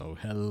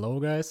Hello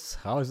guys,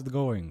 how is it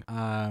going?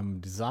 I'm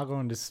Dizago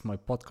and this is my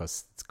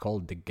podcast. It's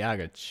called The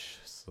Garage.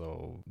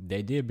 So the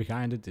idea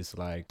behind it is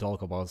like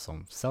talk about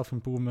some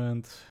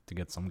self-improvement, to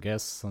get some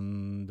guests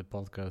on the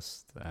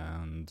podcast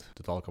and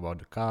to talk about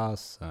the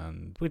cars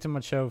and pretty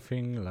much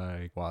everything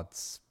like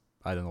what's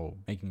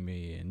making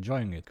me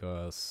enjoying it,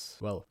 because,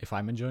 well, if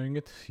I'm enjoying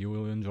it, you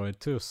will enjoy it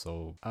too.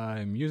 So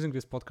I'm using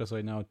this podcast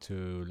right now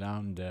to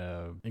learn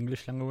the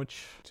English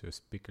language, to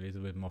speak a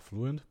little bit more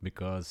fluent,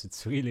 because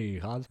it's really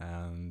hard,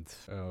 and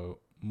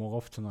more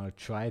often I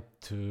try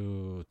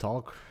to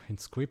talk in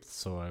script,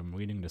 so I'm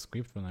reading the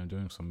script when I'm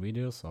doing some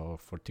videos or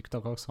for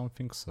TikTok or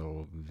something,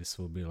 so this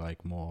will be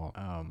like more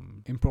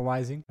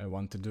improvising. I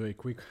want to do a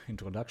quick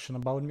introduction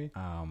about me.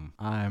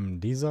 I'm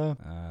Diza,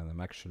 and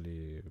I'm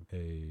actually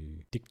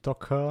a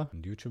TikToker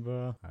and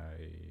YouTuber.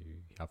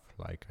 I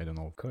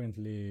have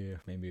currently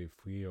maybe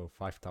 3,000 or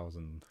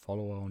 5,000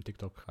 followers on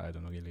TikTok. I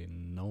don't really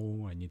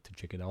know. I need to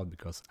check it out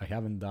because I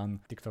haven't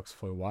done TikToks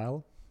for a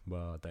while,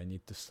 but I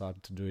need to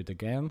start to do it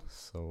again.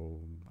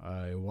 So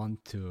I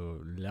want to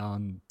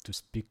learn to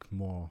speak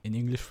more in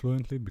English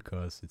fluently,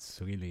 because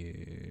it's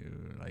really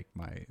like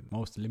my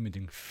most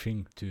limiting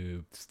thing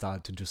to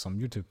start to do some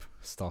YouTube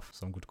stuff,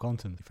 some good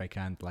content. If I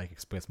can't like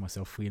express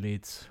myself freely,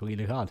 it's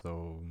really hard.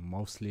 So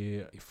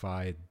mostly if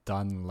I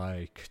done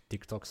like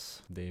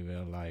TikToks, they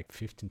were like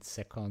 15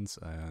 seconds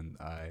and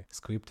I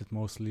scripted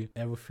mostly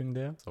everything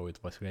there. So it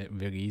was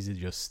very easy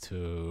just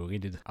to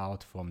read it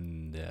out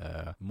from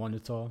the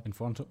monitor in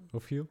front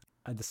of you.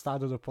 At the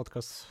start of the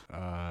podcast,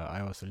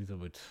 I was a little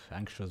bit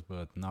anxious,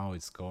 but now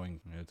it's going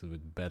a little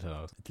bit better.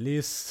 At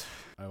least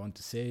I want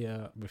to say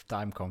with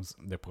time comes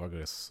the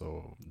progress,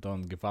 so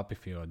don't give up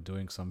if you are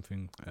doing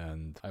something,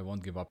 and I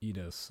won't give up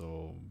either.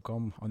 So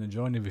come on a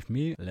journey with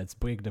me, let's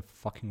break the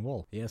fucking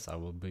wall. Yes, I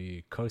will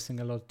be cursing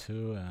a lot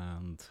too,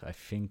 and I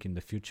think in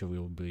the future we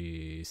will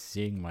be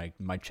seeing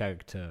my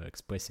character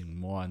expressing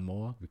more and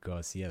more,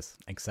 because yes,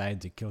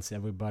 anxiety kills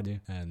everybody,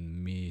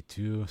 and me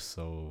too.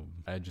 So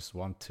I just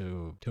want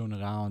to turn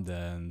around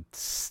and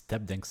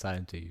step the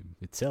anxiety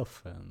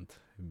itself and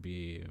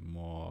be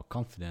more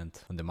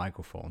confident on the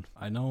microphone.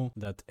 I know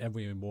that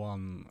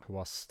everyone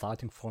was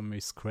starting from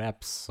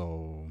scraps,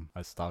 so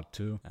I start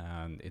too,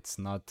 and it's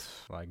not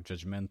like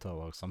judgmental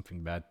or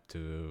something bad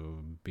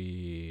to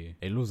be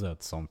a loser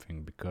at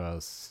something,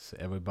 because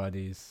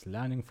everybody's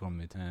learning from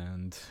it,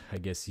 and I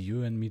guess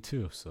you and me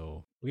too.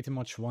 So pretty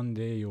much one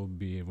day you'll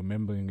be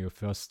remembering your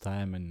first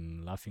time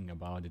and laughing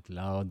about it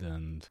loud,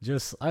 and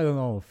just, I don't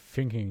know,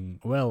 thinking,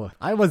 well,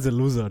 I was a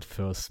loser at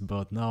first,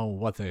 but now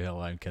what the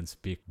hell, I can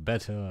speak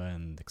better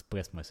and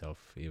express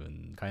myself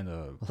even kind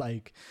of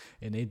like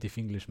a native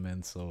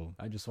Englishman. So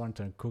I just want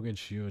to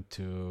encourage you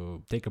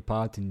to take a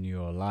part in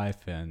your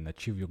life and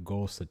achieve your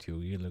goals that you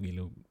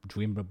really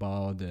dream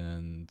about,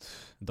 and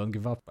don't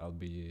give up. I'll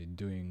be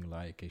doing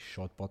like a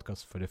short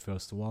podcast for the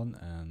first one,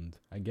 and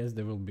I guess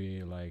there will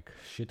be like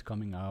shit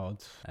coming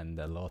out and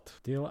a lot.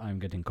 Still, I'm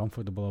getting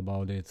comfortable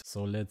about it.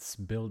 So let's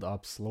build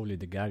up slowly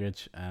the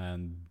garage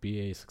and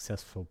be a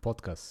successful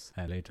podcast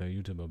and later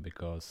YouTuber,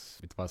 because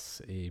it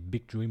was a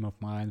big dream of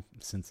mine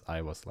since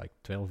I was like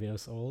 12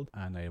 years old,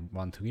 and I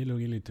want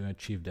really to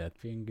achieve that. I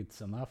think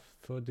it's enough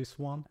for this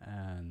one,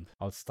 and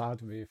I'll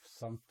start with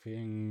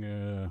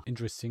something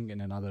interesting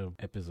in another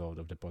episode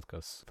of the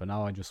podcast. For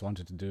now, I just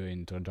wanted to do an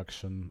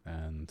introduction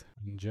and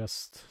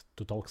just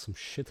to talk some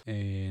shit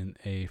in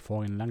a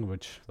foreign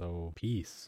language. So peace.